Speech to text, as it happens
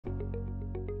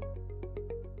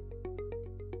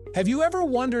Have you ever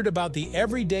wondered about the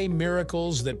everyday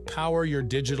miracles that power your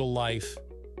digital life?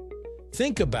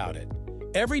 Think about it.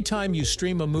 Every time you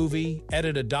stream a movie,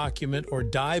 edit a document, or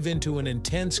dive into an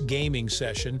intense gaming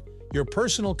session, your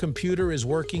personal computer is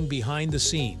working behind the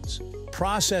scenes,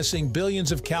 processing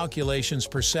billions of calculations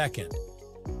per second.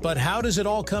 But how does it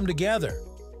all come together?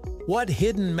 What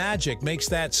hidden magic makes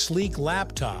that sleek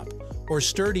laptop or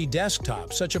sturdy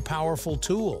desktop such a powerful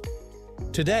tool?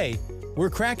 Today, we're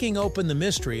cracking open the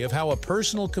mystery of how a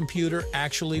personal computer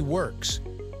actually works,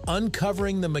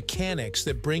 uncovering the mechanics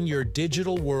that bring your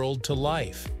digital world to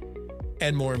life.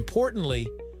 And more importantly,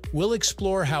 we'll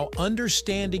explore how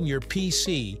understanding your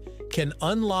PC can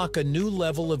unlock a new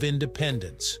level of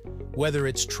independence, whether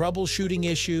it's troubleshooting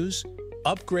issues,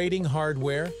 upgrading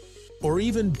hardware, or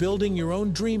even building your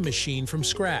own dream machine from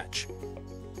scratch.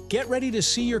 Get ready to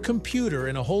see your computer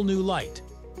in a whole new light.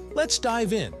 Let's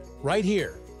dive in, right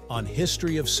here, on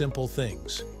History of Simple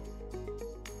Things.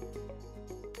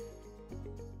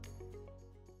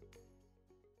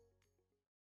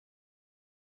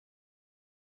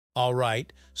 All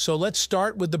right, so let's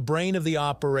start with the brain of the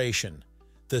operation,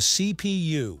 the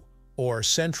CPU, or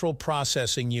Central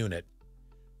Processing Unit.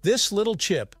 This little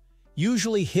chip,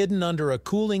 usually hidden under a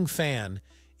cooling fan,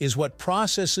 is what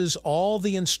processes all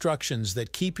the instructions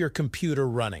that keep your computer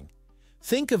running.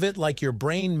 Think of it like your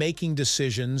brain making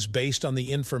decisions based on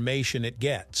the information it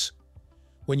gets.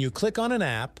 When you click on an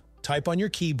app, type on your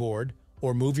keyboard,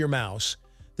 or move your mouse,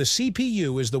 the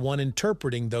CPU is the one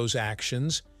interpreting those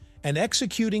actions and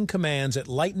executing commands at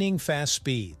lightning-fast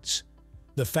speeds.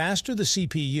 The faster the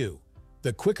CPU,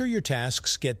 the quicker your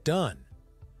tasks get done.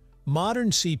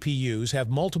 Modern CPUs have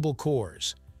multiple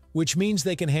cores, which means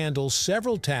they can handle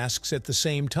several tasks at the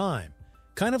same time,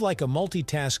 kind of like a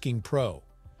multitasking pro.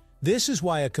 This is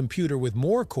why a computer with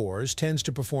more cores tends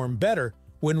to perform better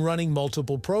when running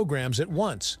multiple programs at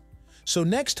once. So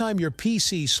next time your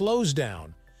PC slows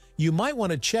down, you might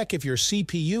want to check if your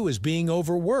CPU is being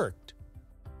overworked.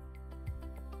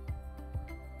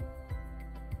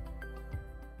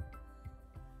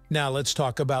 Now let's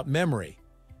talk about memory,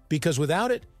 because without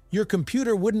it, your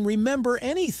computer wouldn't remember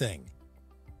anything.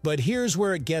 But here's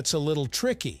where it gets a little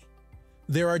tricky.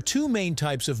 There are two main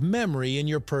types of memory in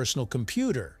your personal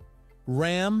computer: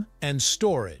 RAM and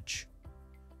storage.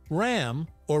 RAM,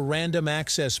 or random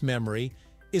access memory,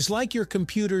 is like your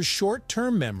computer's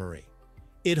short-term memory.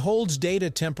 It holds data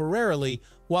temporarily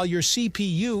while your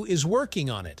CPU is working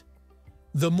on it.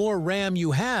 The more RAM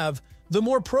you have, the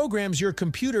more programs your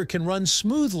computer can run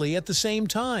smoothly at the same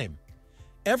time.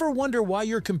 Ever wonder why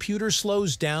your computer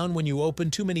slows down when you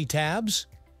open too many tabs?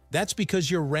 That's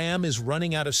because your RAM is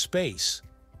running out of space.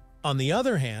 On the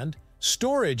other hand,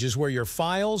 storage is where your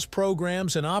files,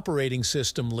 programs, and operating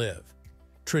system live.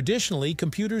 Traditionally,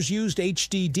 computers used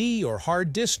HDD or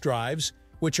hard disk drives,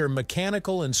 which are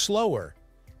mechanical and slower.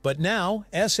 But now,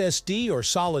 SSD or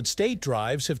solid-state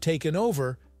drives have taken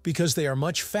over because they are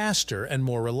much faster and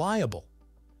more reliable.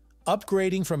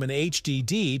 Upgrading from an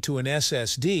HDD to an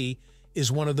SSD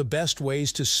is one of the best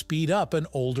ways to speed up an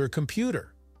older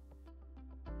computer.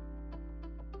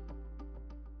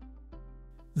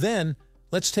 Then,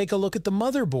 let's take a look at the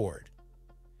motherboard.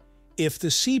 If the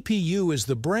CPU is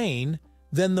the brain,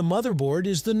 then the motherboard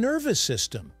is the nervous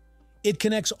system. It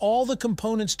connects all the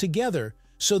components together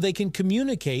so they can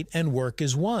communicate and work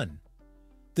as one.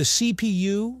 The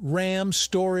CPU, RAM,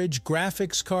 storage,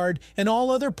 graphics card, and all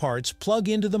other parts plug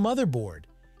into the motherboard,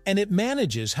 and it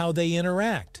manages how they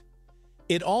interact.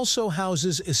 It also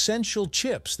houses essential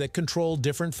chips that control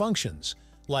different functions,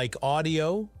 like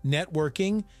audio,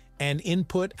 networking, and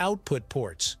input-output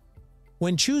ports.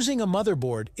 When choosing a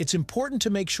motherboard, it's important to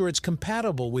make sure it's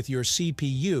compatible with your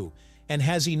CPU and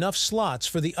has enough slots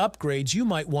for the upgrades you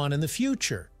might want in the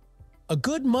future. A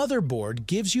good motherboard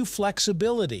gives you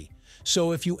flexibility,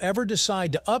 so if you ever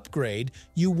decide to upgrade,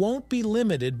 you won't be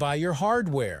limited by your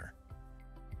hardware.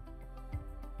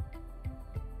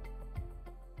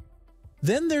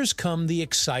 Then there's come the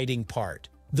exciting part,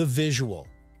 the visual.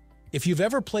 If you've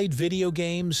ever played video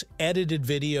games, edited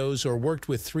videos, or worked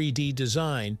with 3D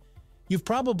design, you've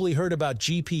probably heard about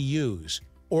GPUs,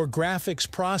 or graphics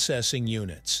processing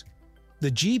units.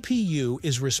 The GPU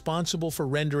is responsible for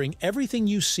rendering everything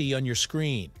you see on your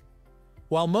screen.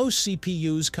 While most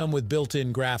CPUs come with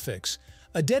built-in graphics,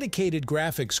 a dedicated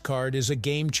graphics card is a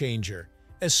game changer,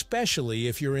 especially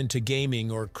if you're into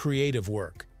gaming or creative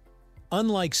work.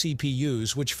 Unlike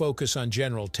CPUs, which focus on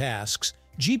general tasks,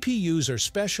 GPUs are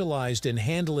specialized in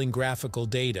handling graphical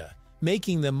data,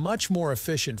 making them much more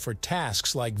efficient for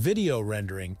tasks like video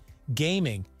rendering,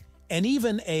 gaming, and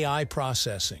even AI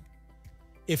processing.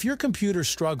 If your computer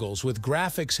struggles with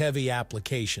graphics-heavy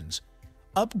applications,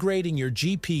 upgrading your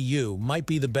GPU might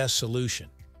be the best solution.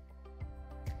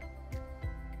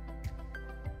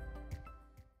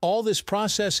 All this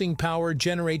processing power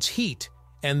generates heat,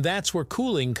 and that's where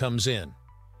cooling comes in.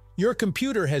 Your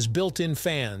computer has built-in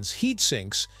fans, heat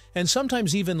sinks, and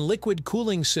sometimes even liquid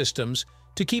cooling systems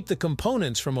to keep the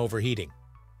components from overheating.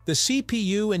 The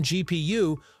CPU and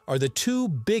GPU are the two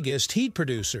biggest heat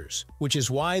producers, which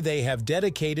is why they have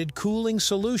dedicated cooling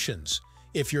solutions.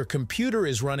 If your computer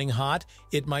is running hot,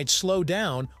 it might slow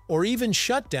down or even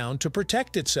shut down to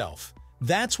protect itself.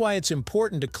 That's why it's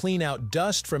important to clean out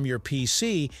dust from your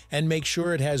PC and make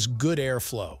sure it has good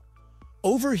airflow.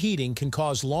 Overheating can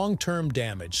cause long-term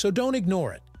damage, so don't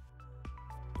ignore it.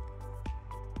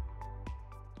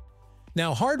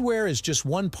 Now, hardware is just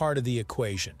one part of the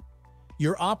equation.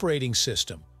 Your operating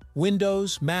system,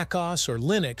 Windows, macOS, or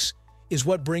Linux, is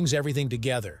what brings everything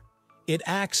together. It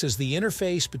acts as the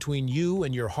interface between you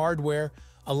and your hardware,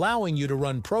 allowing you to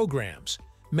run programs,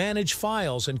 manage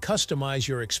files, and customize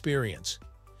your experience.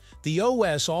 The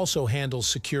OS also handles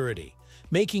security,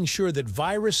 making sure that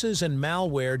viruses and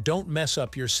malware don't mess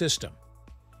up your system.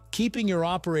 Keeping your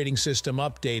operating system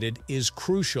updated is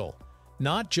crucial,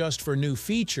 not just for new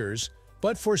features,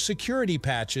 but for security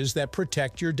patches that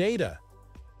protect your data.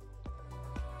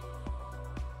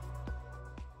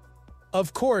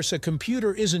 Of course, a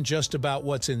computer isn't just about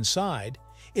what's inside,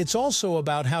 it's also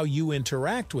about how you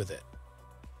interact with it.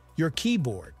 Your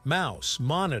keyboard, mouse,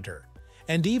 monitor,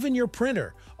 and even your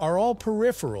printer are all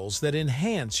peripherals that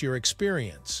enhance your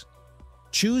experience.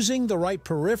 Choosing the right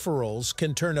peripherals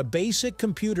can turn a basic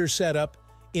computer setup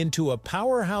into a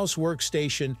powerhouse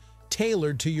workstation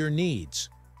tailored to your needs.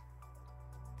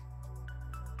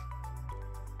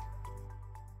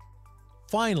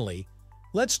 Finally,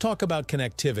 let's talk about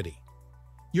connectivity.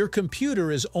 Your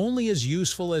computer is only as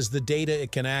useful as the data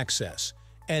it can access,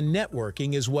 and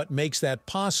networking is what makes that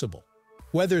possible.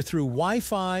 Whether through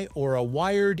Wi-Fi or a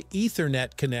wired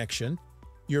Ethernet connection,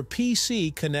 your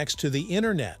PC connects to the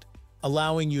internet,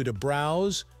 allowing you to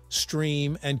browse,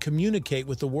 stream, and communicate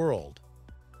with the world.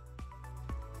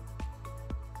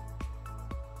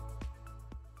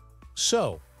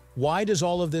 So, why does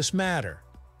all of this matter?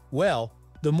 Well,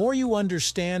 the more you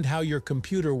understand how your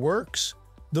computer works,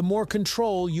 the more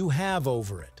control you have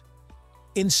over it.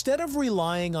 Instead of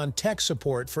relying on tech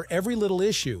support for every little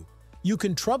issue, you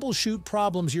can troubleshoot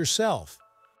problems yourself.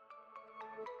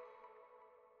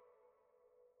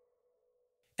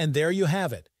 And there you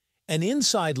have it, an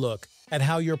inside look at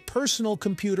how your personal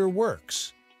computer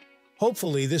works.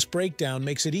 Hopefully, this breakdown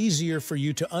makes it easier for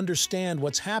you to understand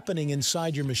what's happening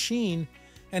inside your machine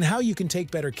and how you can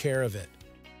take better care of it.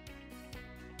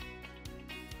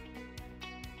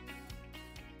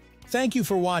 Thank you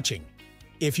for watching.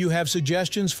 If you have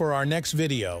suggestions for our next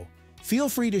video, feel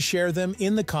free to share them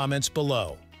in the comments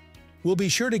below. We'll be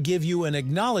sure to give you an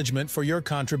acknowledgement for your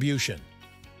contribution.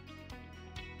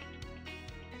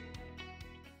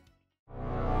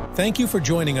 Thank you for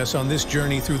joining us on this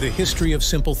journey through the history of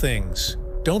simple things.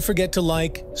 Don't forget to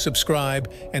like,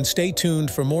 subscribe, and stay tuned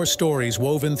for more stories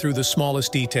woven through the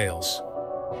smallest details.